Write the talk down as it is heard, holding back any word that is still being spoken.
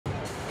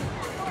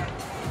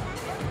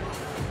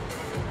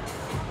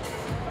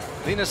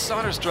Linus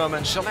Soderstrom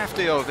and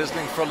Skellefteå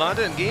visiting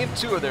Frölunda in Game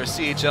 2 of their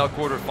CHL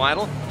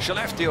quarterfinal.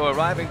 Skellefteå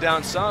arriving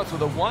down south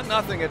with a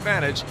 1-0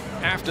 advantage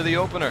after the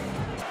opener.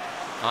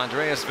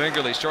 Andreas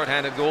Vingerli,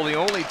 shorthanded goal, the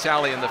only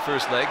tally in the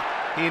first leg.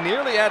 He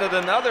nearly added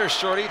another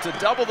shorty to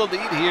double the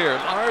lead here.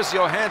 Lars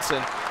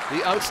Johansson,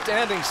 the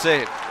outstanding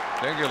save.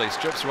 Vingerli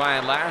strips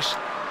Ryan Lash,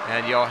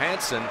 and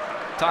Johansson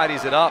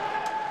tidies it up.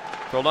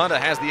 Frölunda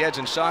has the edge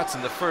in shots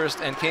in the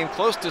first and came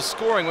close to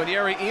scoring when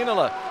Jari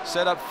Inola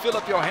set up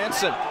Philip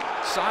Johansson.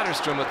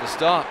 Soderstrom with the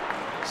stop.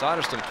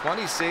 Soderstrom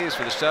 20 saves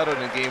for the shutout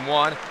in Game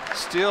 1.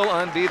 Still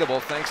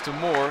unbeatable thanks to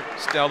more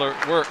stellar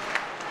work.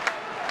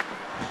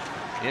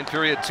 In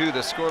period 2, the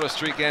scoreless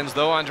streak ends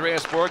though.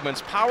 Andreas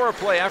Borgman's power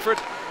play effort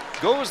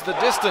goes the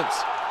distance.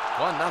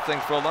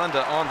 1-0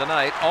 Frölunda on the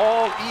night,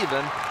 all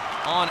even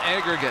on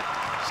aggregate.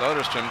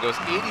 Soderstrom goes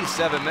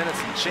 87 minutes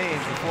and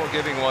change before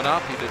giving one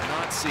up. He did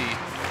not see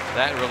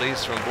that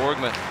release from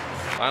Borgman.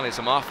 Finally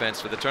some offense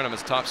for the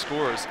tournament's top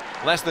scorers.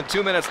 Less than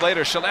 2 minutes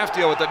later,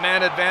 Skellefteå with the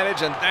man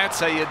advantage, and that's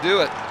how you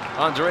do it.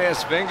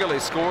 Andreas Vingerli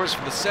scores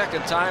for the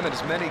second time in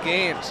as many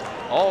games.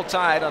 All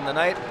tied on the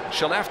night,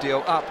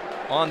 Skellefteå up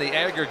on the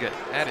aggregate.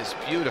 That is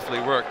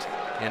beautifully worked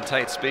in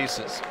tight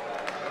spaces.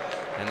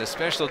 And the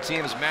special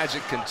teams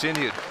magic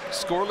continued.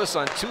 Scoreless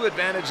on 2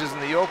 advantages in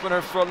the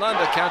opener,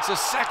 Frölunda counts a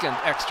second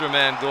extra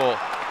man goal.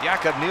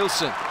 Jakob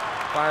Nielsen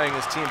firing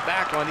his team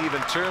back on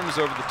even terms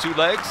over the 2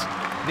 legs.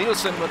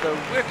 Nielsen with a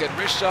wicked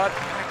wrist shot.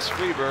 Max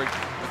Friberg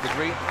with the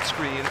great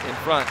screen in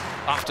front.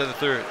 Off to the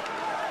third.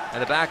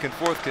 And the back and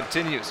forth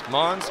continues.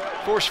 Måns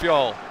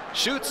Forsfjall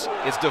shoots.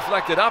 It's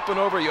deflected up and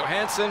over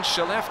Johansson.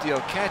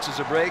 Skellefteå catches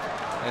a break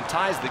and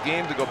ties the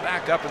game to go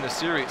back up in the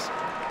series.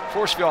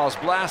 Forsfjall's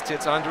blast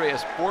hits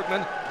Andreas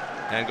Borgman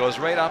and goes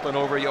right up and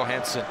over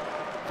Johansson.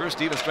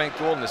 First even strength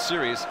goal in the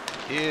series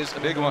is a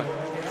big one.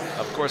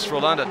 Of course,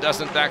 Frölunda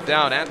doesn't back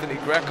down. Anthony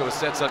Greco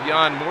sets up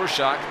Jan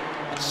Morschak.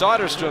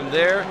 Soderstrom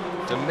there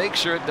to make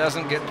sure it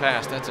doesn't get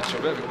past. That's a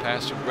terrific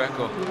pass from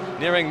Greco.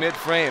 Nearing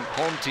mid-frame,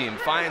 home team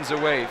finds a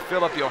way.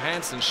 Philip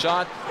Johansson's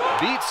shot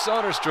beats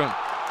Soderstrom.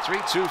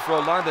 3-2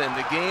 Frölunda in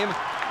the game.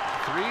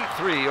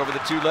 3-3 over the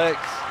 2 legs.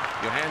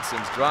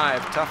 Johansson's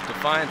drive tough to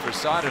find for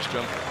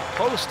Soderstrom.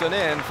 Post and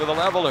in for the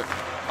leveler.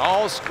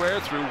 All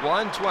square through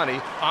 120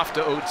 off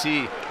to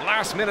OT.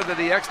 Last minute of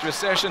the extra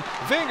session.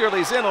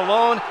 Vingerli's in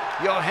alone.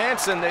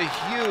 Johansson the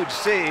huge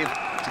save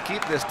to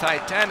keep this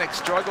titanic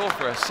struggle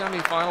for a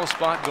semi-final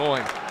spot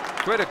going.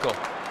 Critical.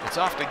 It's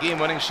off to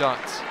game-winning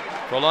shots.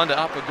 Frölunda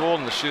up a goal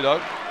in the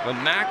shootout when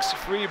Max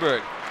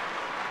Friberg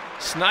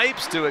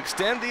snipes to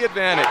extend the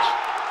advantage.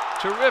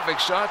 Terrific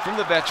shot from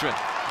the veteran.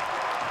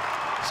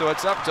 So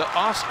it's up to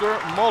Oscar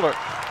Muller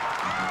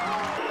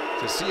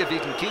to see if he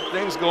can keep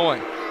things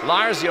going.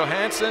 Lars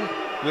Johansson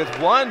with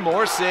one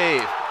more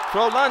save.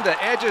 Frölunda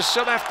edges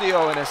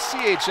Skellefteå in a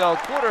CHL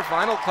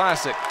quarterfinal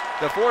classic.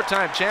 The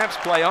 4-time champs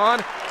play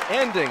on,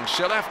 ending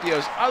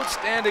Skellefteå's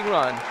outstanding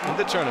run in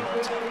the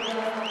tournament.